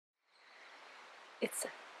It's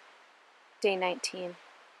day 19.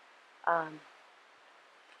 I'm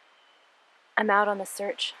out on the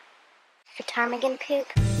search for ptarmigan poop.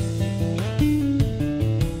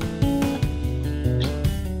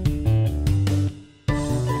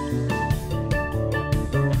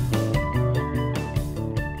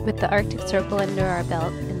 With the Arctic Circle under our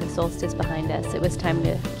belt and the solstice behind us, it was time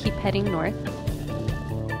to keep heading north.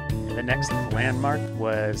 The next landmark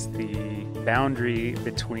was the boundary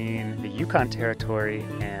between the Yukon Territory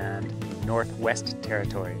and the Northwest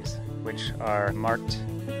Territories, which are marked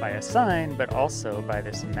by a sign, but also by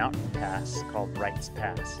this mountain pass called Wright's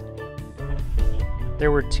Pass. There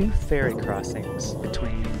were 2 ferry crossings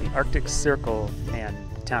between the Arctic Circle and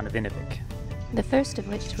the town of Inuvik. The first of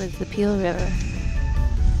which was the Peel River.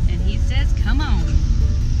 And he says, come on.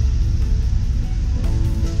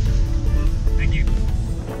 Thank you.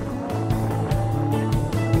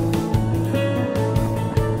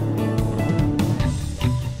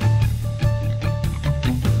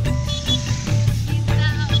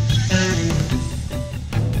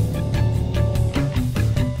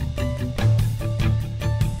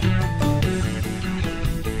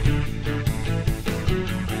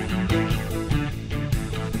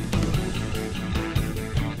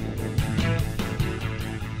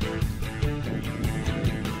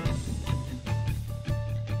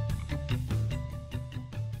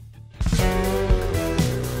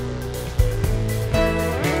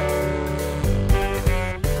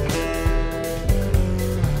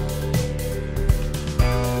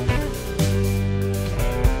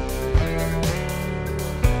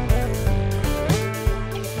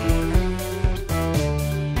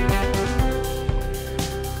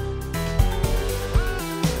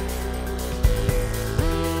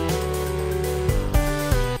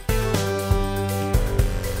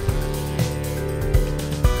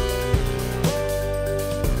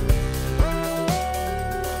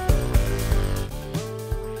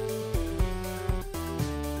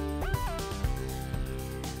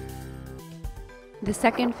 The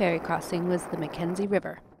second ferry crossing was the Mackenzie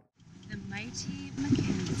River. The mighty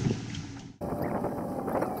Mackenzie.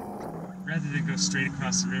 Rather than go straight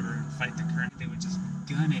across the river and fight the current, they would just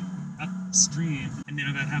gun it upstream, and then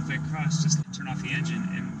about halfway across, just turn off the engine,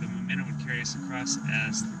 and the momentum would carry us across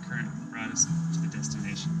as the current brought us to the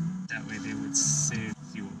destination. That way they would save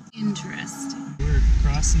fuel. Interesting. We're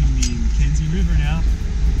crossing the Mackenzie River now.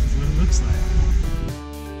 That's what it looks like.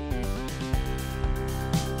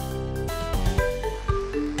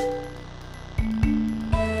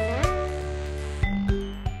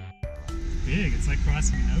 Big. It's like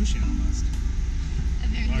crossing an ocean almost. A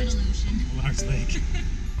very little ocean. A large lake.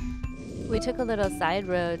 We took a little side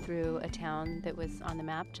road through a town that was on the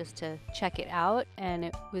map just to check it out, and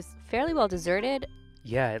it was fairly well deserted.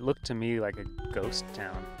 Yeah, it looked to me like a ghost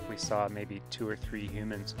town. We saw maybe 2 or 3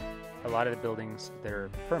 humans. A lot of the buildings that are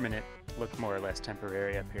permanent look more or less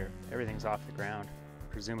temporary up here. Everything's off the ground,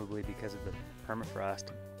 presumably because of the permafrost.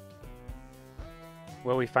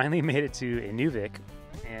 Well, we finally made it to Inuvik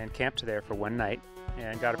and camped there for 1 night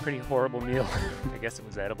and got a pretty horrible meal. I guess it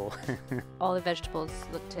was edible. All the vegetables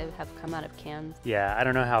looked to have come out of cans. Yeah, I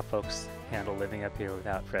don't know how folks handle living up here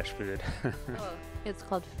without fresh food. Oh, it's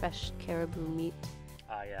called fresh caribou meat.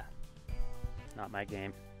 Ah, yeah. Not my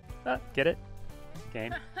game. Get it?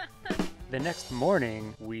 Game. The next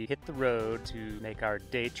morning, we hit the road to make our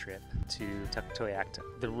day trip to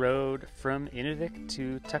Tuktoyaktuk. The road from Inuvik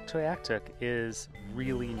to Tuktoyaktuk is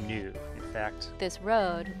really new. In fact, this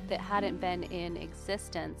road that hadn't been in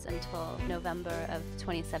existence until November of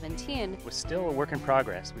 2017 was still a work in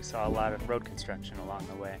progress. We saw a lot of road construction along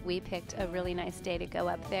the way. We picked a really nice day to go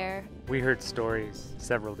up there. We heard stories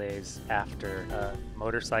several days after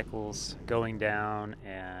motorcycles going down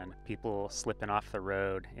and people slipping off the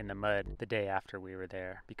road in the mud the day after we were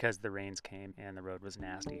there because the rains came and the road was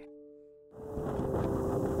nasty.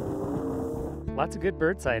 Lots of good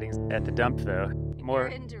bird sightings at the dump, though. More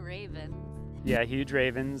into ravens. Yeah, huge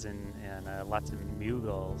ravens and lots of mew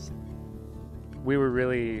gulls. We were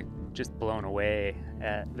really just blown away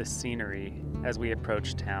at the scenery as we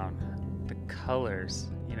approached town. The colors,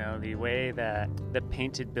 you know, the way that the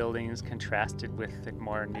painted buildings contrasted with the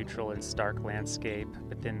more neutral and stark landscape,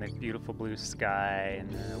 but then the beautiful blue sky and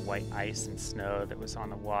the white ice and snow that was on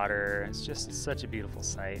the water. It's just such a beautiful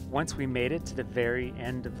sight. Once we made it to the very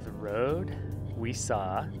end of the road, we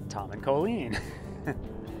saw Tom and Colleen,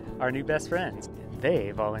 our new best friends.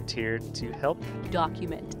 They volunteered to help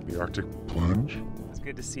document the Arctic plunge. It's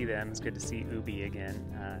good to see them. It's good to see Ubi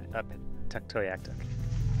again up at Tuktoyaktuk.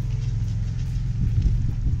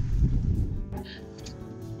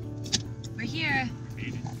 We're here.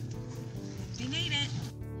 Made it. We made it.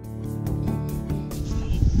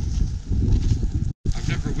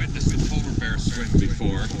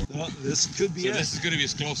 before. Well, this could be So it. this is going to be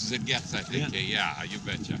as close as it gets, I think. Yeah, you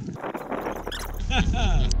betcha.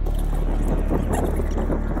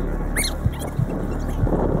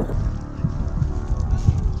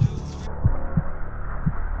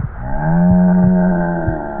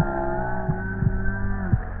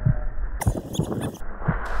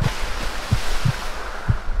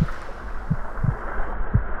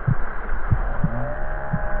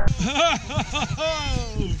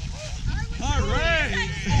 All right.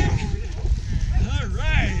 All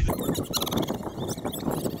right.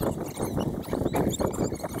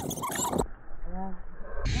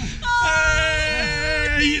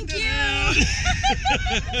 Hey, you did it.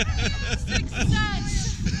 Success!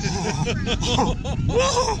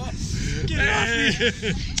 Get off me.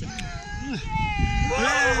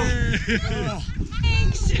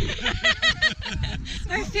 Thanks!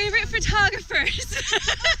 Our favorite photographers.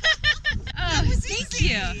 Oh, thank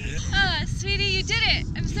you. Oh, sweetie, you did it.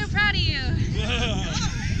 I'm so proud of you.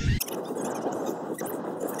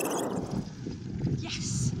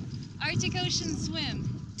 Yes! Arctic Ocean swim.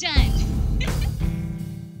 Done.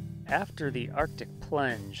 After the Arctic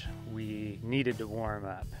plunge, we needed to warm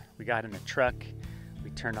up. We got in the truck, we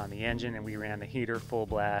turned on the engine, and we ran the heater full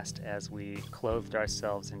blast as we clothed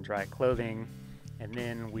ourselves in dry clothing. And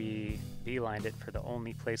then we beelined it for the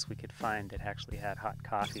only place we could find that actually had hot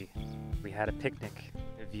coffee. We had a picnic,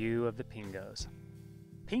 a view of the Pingos.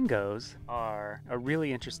 Pingos are a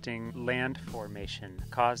really interesting land formation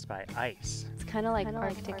caused by ice. It's kind of like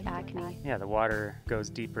Arctic acne. Yeah, the water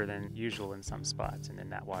goes deeper than usual in some spots, and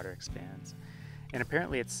then that water expands. And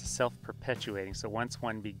apparently it's self-perpetuating, so once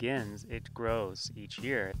one begins, it grows each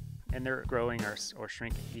year. And they're growing or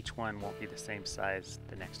shrinking. Each one won't be the same size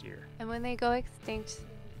the next year. And when they go extinct,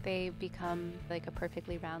 they become like a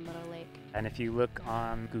perfectly round little lake. And if you look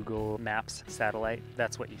on Google Maps satellite,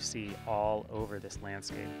 that's what you see all over this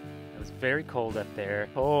landscape. It was very cold up there.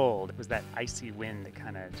 Cold. It was that icy wind that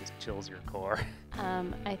kind of just chills your core.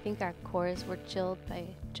 I think our cores were chilled by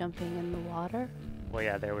jumping in the water. Well,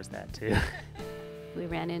 yeah, there was that too. We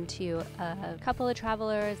ran into a couple of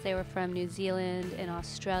travelers. They were from New Zealand and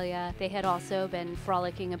Australia. They had also been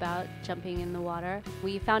frolicking about jumping in the water.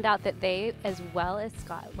 We found out that they, as well as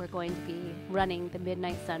Scott, were going to be running the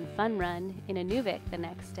Midnight Sun Fun Run in Inuvik the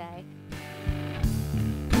next day.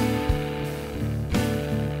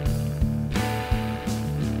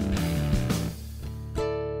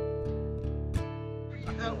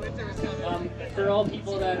 For all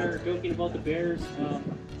people that are joking about the bears,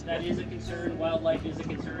 that is a concern. Wildlife is a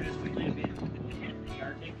concern as we live in the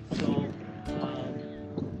Arctic. So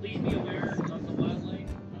please be aware of the wildlife.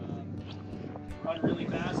 Run really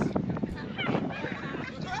fast.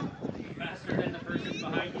 Faster than the person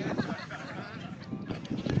behind you.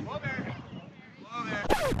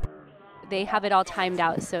 They have it all timed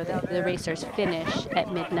out so that the racers finish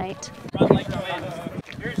at midnight. Run like the wind.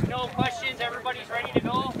 There's no questions. Everybody's ready to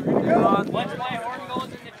go. Once my horn goes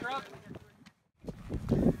in the truck.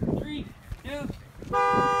 3, 2.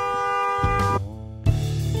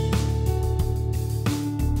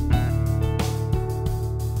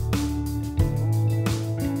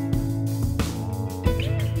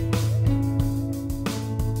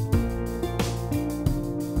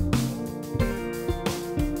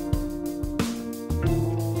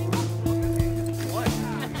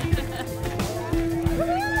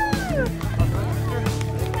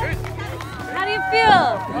 How do you feel?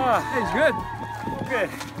 It's good. Good.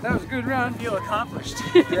 That was a good run. Feel accomplished.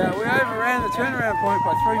 Yeah, we overran the turnaround point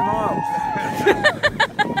by 3 miles.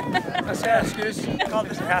 That's how it's good. I called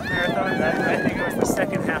this a half marathon. I think it was the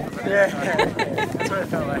second half of it. Yeah. That's what it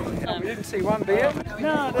felt like. We didn't see one beer.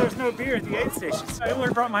 No, there was no beer at the aid stations. I would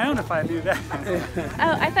have brought my own if I knew that.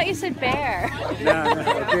 Oh, I thought you said bear. No,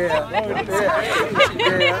 beer.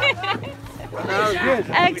 Beer. That was good.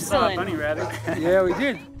 We saw a Excellent. bunny rabbit. Yeah, we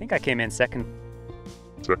did. I think I came in second.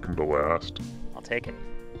 Second to last. I'll take it.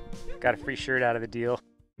 Got a free shirt out of the deal.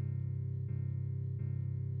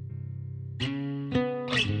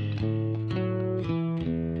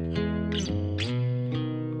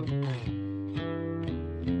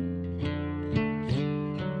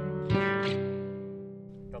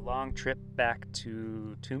 The long trip back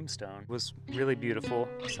to Tombstone was really beautiful.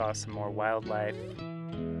 Saw some more wildlife.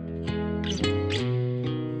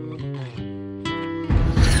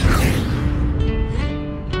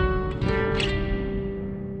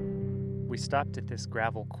 We stopped at this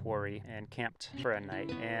gravel quarry and camped for a night,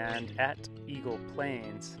 and at Eagle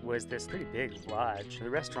Plains was this pretty big lodge. The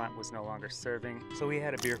restaurant was no longer serving, so we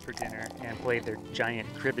had a beer for dinner and played their giant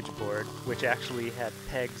cribbage board, which actually had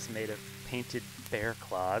pegs made of painted bear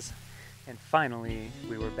claws, And finally,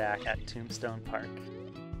 we were back at Tombstone Park.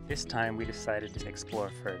 This time we decided to explore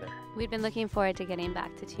further. We'd been looking forward to getting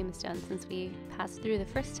back to Tombstone since we passed through the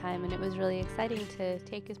first time, and it was really exciting to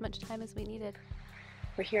take as much time as we needed.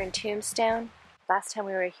 We're here in Tombstone. Last time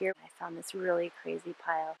we were here, I found this really crazy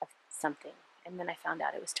pile of something, and then I found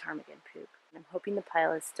out it was ptarmigan poop. And I'm hoping the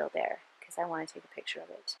pile is still there because I want to take a picture of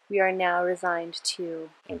it. We are now resigned to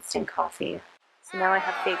instant coffee. So now I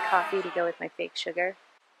have fake coffee to go with my fake sugar.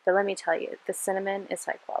 But let me tell you, the cinnamon is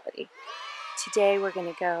high quality. Today we're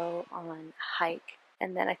going to go on a hike,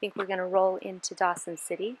 and then I think we're going to roll into Dawson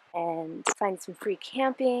City and find some free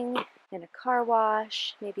camping and a car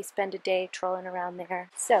wash, maybe spend a day trolling around there.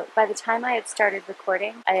 So by the time I had started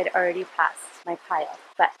recording, I had already passed my pile,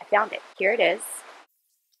 but I found it. Here it is.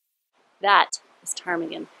 That is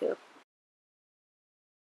ptarmigan poop.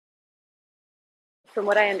 From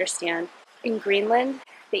what I understand, in Greenland,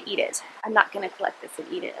 they eat it. I'm not going to collect this and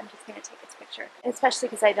eat it. I'm just going to take its picture. And especially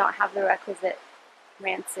because I don't have the requisite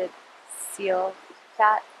rancid seal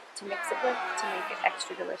fat to mix it with to make it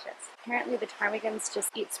extra delicious. Apparently the ptarmigans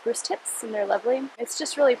just eat spruce tips and they're lovely. It's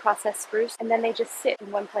just really processed spruce, and then they just sit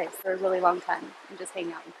in one place for a really long time and just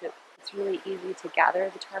hang out and poop. It's really easy to gather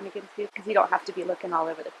the ptarmigan poop because you don't have to be looking all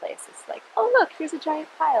over the place. It's like, oh look, here's a giant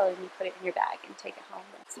pile, and you put it in your bag and take it home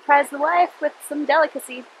and surprise the wife with some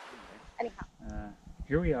delicacy. Anyhow.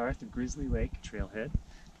 Here we are at the Grizzly Lake Trailhead.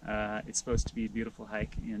 It's supposed to be a beautiful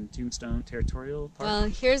hike in Tombstone Territorial Park. Well,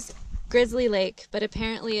 here's Grizzly Lake, but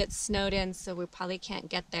apparently it's snowed in, so we probably can't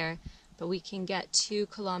get there. But we can get 2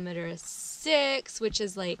 kilometers 6, which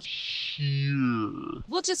is like here.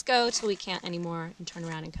 We'll just go till we can't anymore and turn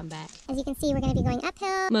around and come back. As you can see, we're going to be going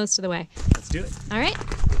uphill most of the way. Let's do it. All right.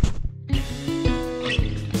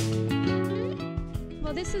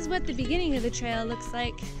 Well, this is what the beginning of the trail looks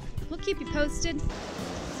like. We'll keep you posted.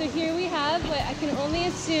 So here we have what I can only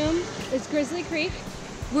assume is Grizzly Creek.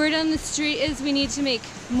 Word on the street is we need to make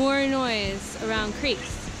more noise around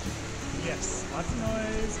creeks. Yes, lots of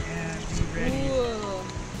noise and be ready. Ooh.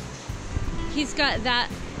 He's got that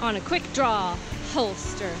on a quick draw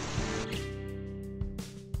holster.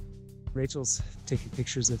 Rachel's taking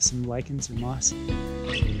pictures of some lichens and moss.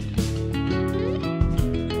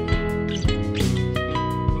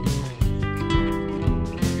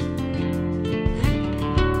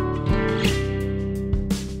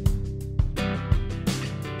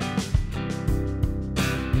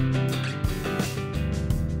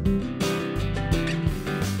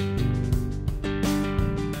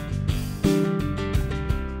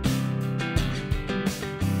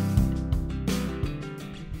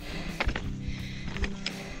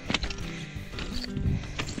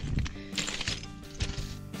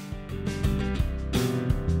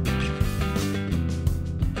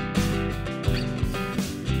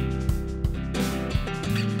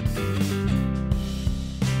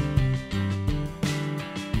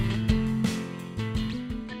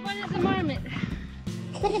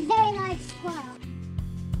 with a very large squirrel.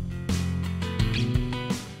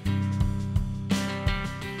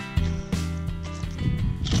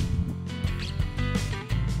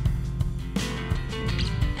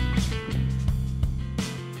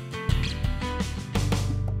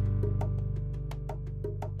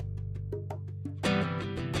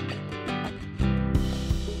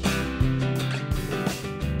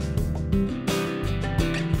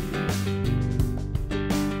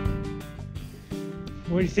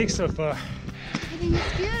 What do you think so far? I think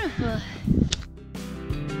it's beautiful.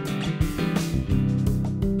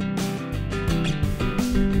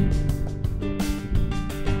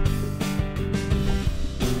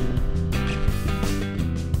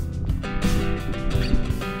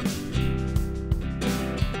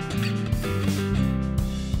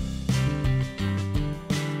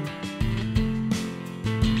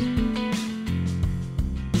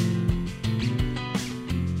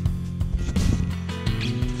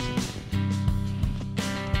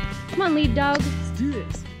 Come on, lead dog. Let's do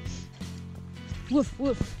this. Woof,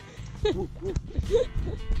 woof.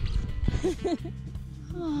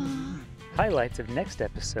 Highlights of next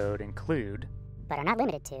episode include, but are not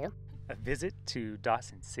limited to, a visit to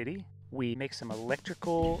Dawson City. We make some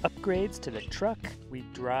electrical upgrades to the truck. We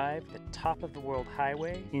drive the top of the world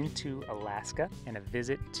highway into Alaska, and a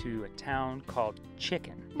visit to a town called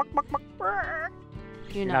Chicken.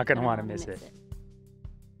 You're not going to want to miss it.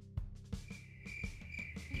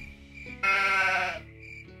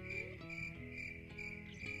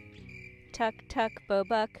 Tuck, tuck,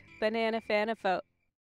 bobuck, banana, fanafo.